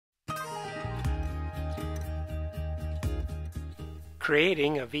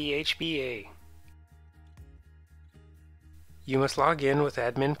Creating a vHBA. You must log in with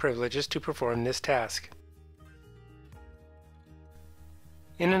admin privileges to perform this task.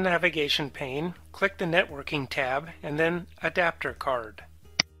 In the navigation pane, click the Networking tab and then Adapter card.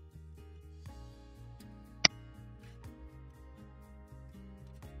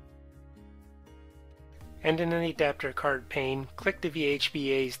 And in the Adapter card pane, click the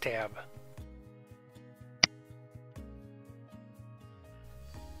vHBA's tab.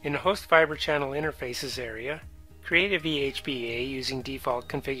 In the Host Fiber Channel Interfaces area, create a vHBA using default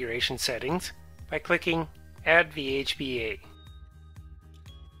configuration settings by clicking Add vHBA.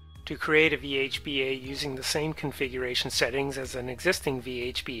 To create a vHBA using the same configuration settings as an existing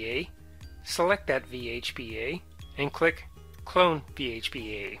vHBA, select that vHBA and click Clone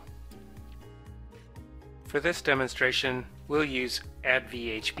vHBA. For this demonstration, we'll use Add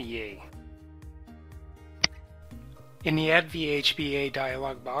vHBA. In the Add vHBA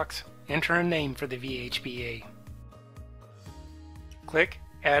dialog box, enter a name for the vHBA. Click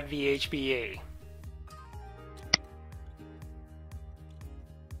Add vHBA.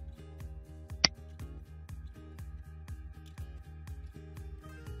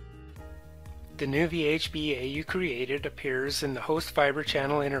 The new vHBA you created appears in the Host Fiber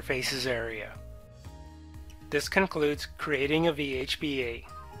Channel Interfaces area. This concludes creating a vHBA.